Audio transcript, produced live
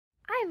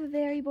have a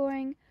very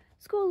boring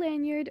school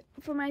lanyard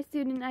for my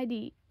student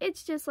ID.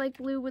 It's just like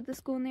blue with the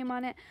school name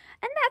on it,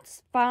 and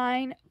that's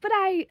fine, but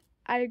I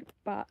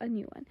bought a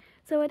new one.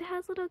 So it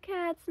has little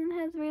cats and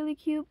has really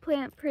cute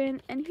plant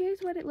print, and here's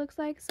what it looks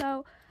like.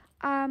 So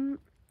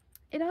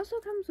it also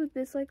comes with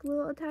this like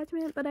little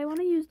attachment, but I want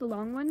to use the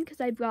long one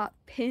because I brought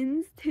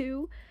pins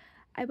too.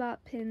 I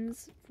bought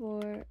pins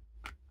for,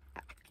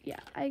 yeah,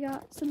 I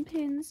got some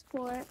pins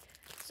for it.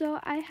 So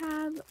I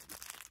have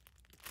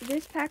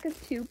this pack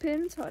of 2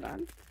 pins. Hold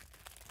on.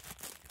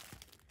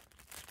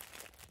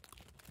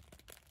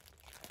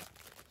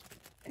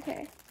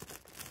 Okay.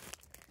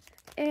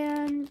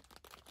 And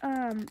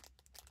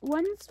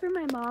one's for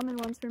my mom and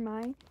one's for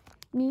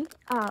me.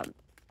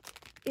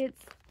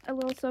 It's a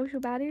little social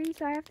battery,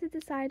 so I have to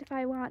decide if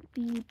I want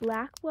the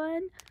black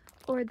one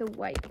or the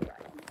white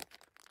one.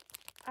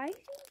 I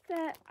think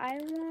that I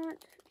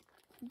want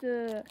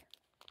the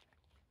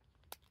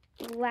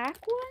black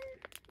one.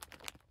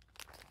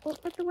 Well,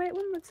 but the white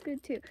one looks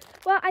good too.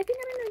 Well, I think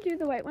I'm gonna do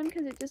the white one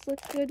because it just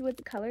looks good with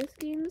the color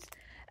schemes.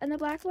 And the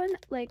black one,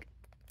 like,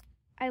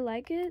 I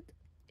like it.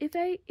 If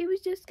it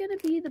was just gonna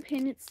be the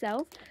pin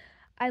itself,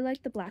 I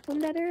like the black one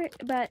better.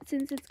 But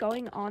since it's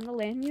going on the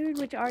lanyard,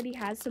 which already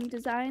has some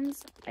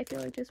designs, I feel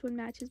like this one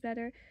matches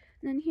better. And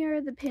then here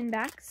are the pin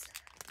backs.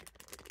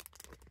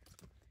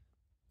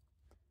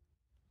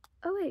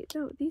 Oh wait,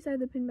 no, these are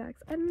the pin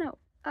backs. I don't know.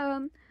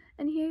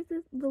 And here's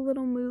the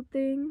little move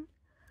thing.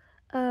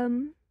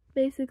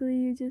 Basically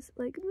you just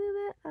like move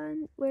it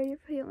on where you're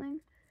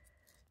feeling,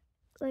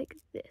 like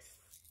this.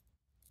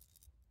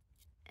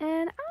 And I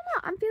don't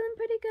know, I'm feeling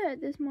pretty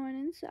good this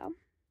morning, so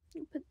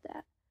I'll put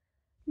that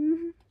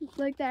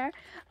like there.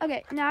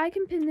 Okay, now I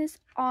can pin this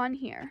on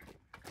here.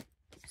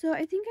 So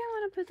I think I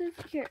want to put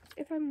this here.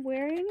 If I'm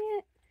wearing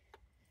it,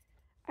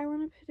 I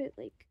want to put it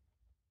like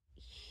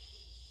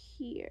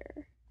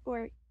here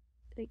or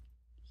like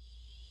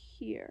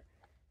here.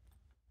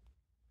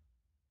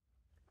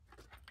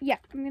 Yeah,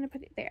 I'm gonna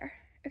put it there.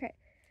 Okay,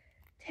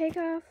 take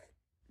off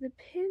the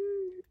pin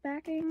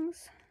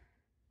backings.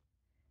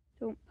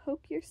 Don't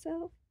poke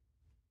yourself.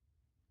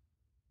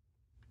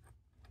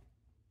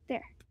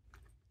 There.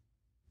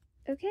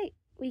 Okay,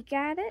 we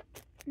got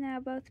it.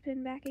 Now both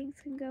pin backings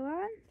can go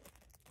on.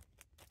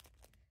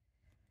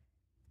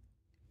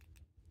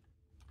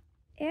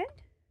 And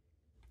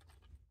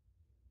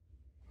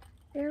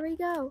there we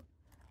go.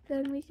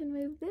 Then we can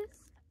move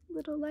this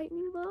little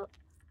lightning bolt.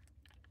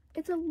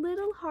 It's a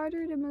little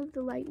harder to move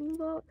the lightning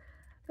bolt,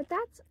 but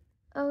that's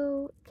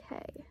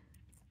okay.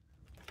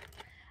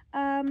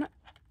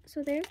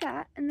 So there's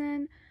that. And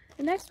then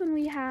the next one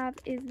we have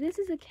is, this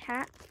is a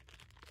cat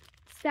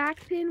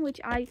stack pin,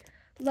 which I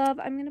love.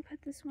 I'm gonna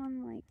put this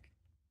one like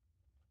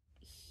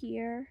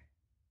here,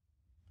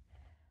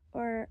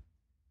 or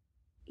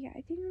yeah,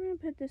 I think I'm gonna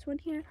put this one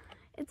here.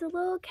 It's a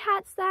little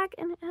cat stack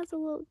and it has a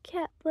little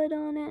cat foot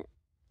on it.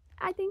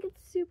 I think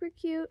it's super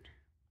cute.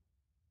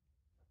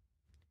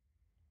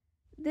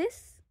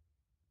 This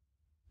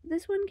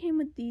one came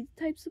with these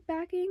types of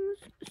backings,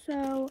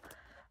 so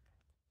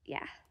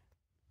yeah,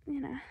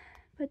 I'm gonna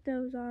put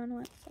those on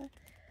once I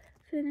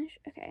finish.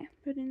 Okay,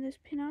 putting this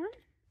pin on.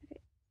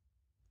 Okay.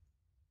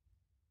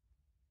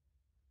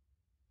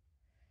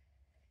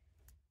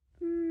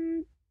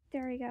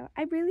 There we go.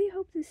 I really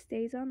hope this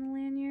stays on the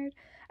lanyard.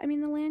 I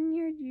mean, the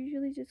lanyard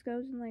usually just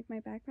goes in like my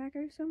backpack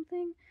or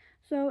something,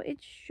 so it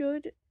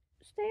should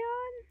stay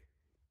on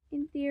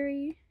in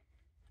theory.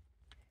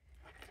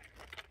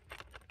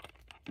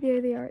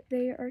 There they are.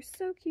 They are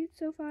so cute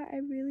so far. I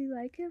really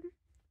like them.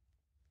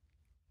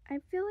 I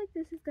feel like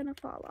this is gonna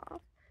fall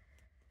off.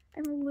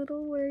 I'm a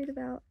little worried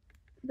about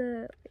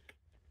the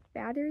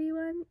battery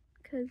one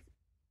because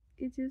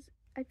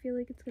I feel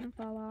like it's gonna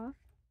fall off.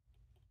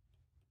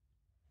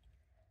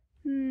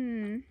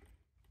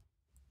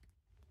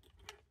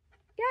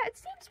 Yeah, it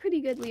seems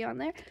pretty goodly on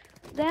there.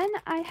 Then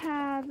I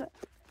have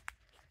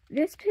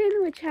this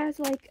pin, which has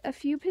like a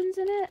few pins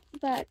in it,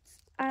 but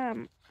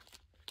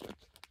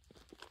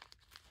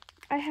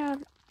I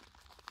have,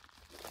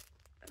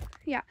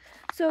 yeah,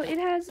 so it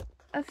has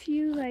a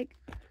few, like,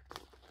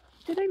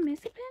 did I miss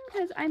a pin?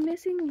 Because I'm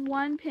missing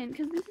one pin,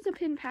 because this is a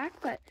pin pack,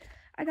 but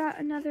I got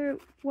another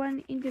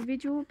one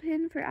individual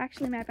pin for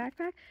actually my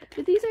backpack.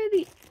 But these are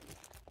the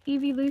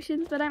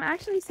evolutions, but I'm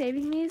actually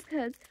saving these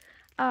because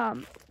I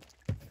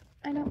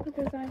don't put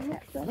those on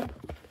yet, so.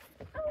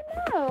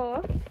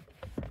 Oh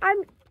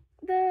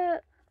no!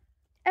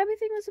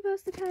 Everything was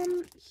supposed to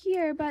come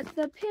here, but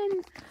the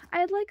pin, I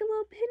had like a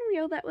little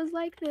pinwheel that was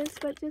like this,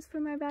 but just for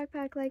my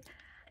backpack. Like,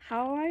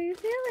 how are you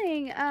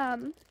feeling?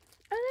 Oh,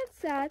 that's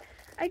sad.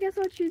 I guess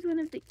I'll choose one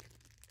of the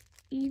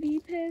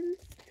Eevee pins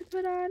to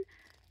put on.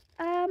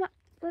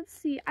 Let's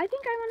see. I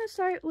think I want to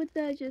start with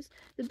the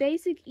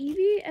basic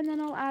Eevee, and then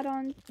I'll add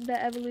on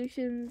the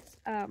evolutions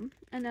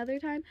another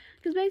time.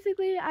 Because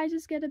basically, I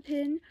just get a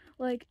pin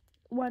like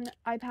when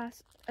I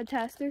pass a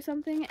test or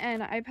something,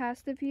 and I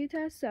passed a few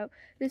tests, so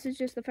this is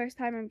just the first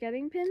time I'm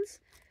getting pins.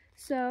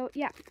 So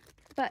yeah,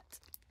 but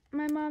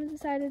my mom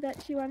decided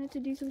that she wanted to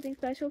do something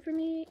special for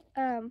me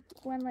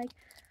when like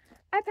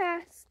I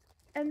passed.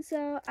 And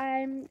so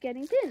I'm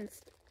getting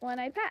pins when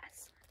I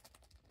pass.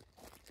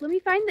 Let me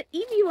find the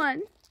Eevee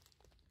one.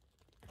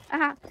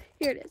 Aha,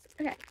 here it is.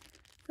 Okay,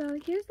 so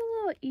here's the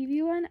little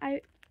Eevee one.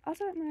 I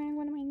also am wearing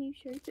one of my new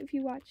shirts if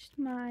you watched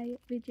my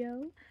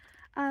video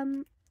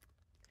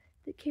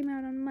that came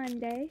out on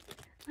Monday.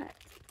 But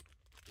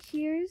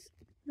here's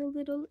the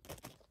little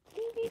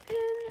Eevee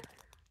pin.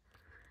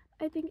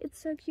 I think it's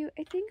so cute.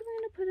 I think I'm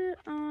gonna put it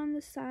on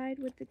the side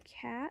with the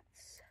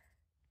cats,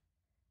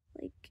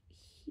 like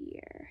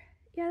here.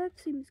 Yeah, that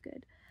seems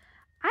good.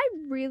 I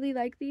really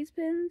like these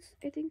pins.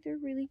 I think they're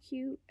really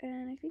cute,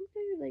 and I think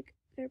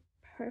they're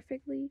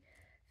perfectly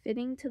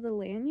fitting to the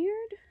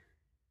lanyard.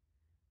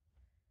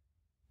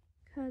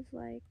 Cause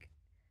like,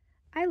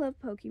 I love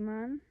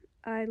Pokemon.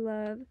 I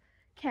love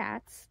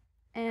cats,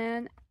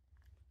 and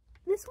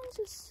this one's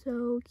just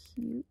so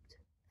cute.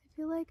 I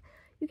feel like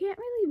you can't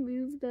really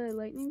move the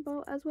lightning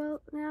bolt as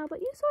well now,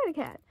 but you sort of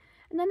can.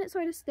 And then it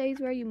sort of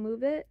stays where you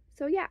move it.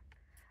 So yeah.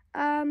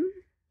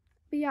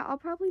 But yeah, I'll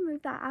probably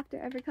move that after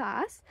every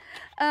class.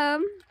 Now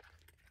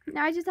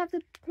I just have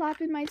to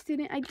plop in my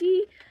student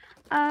ID.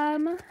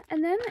 And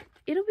then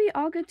it'll be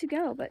all good to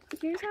go. But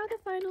here's how the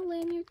final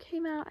lanyard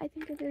came out. I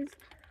think it is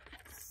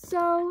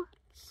so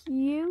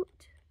cute.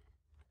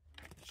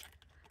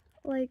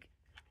 Like,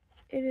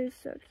 it is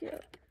so cute.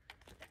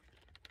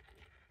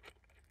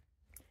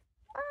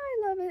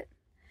 I love it.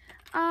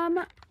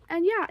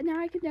 And yeah, now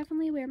I can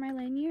definitely wear my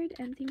lanyard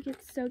and think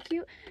it's so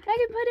cute. And I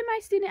can put in my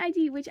student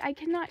ID, which I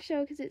cannot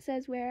show because it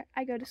says where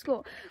I go to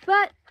school.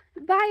 But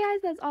bye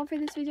guys, that's all for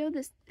this video.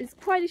 This is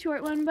quite a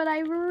short one, but I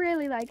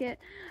really like it.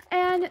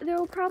 And there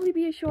will probably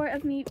be a short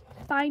of me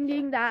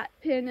finding that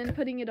pin and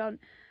putting it on,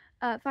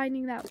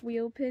 finding that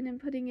wheel pin and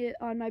putting it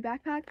on my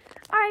backpack.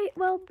 Alright,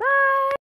 well, bye!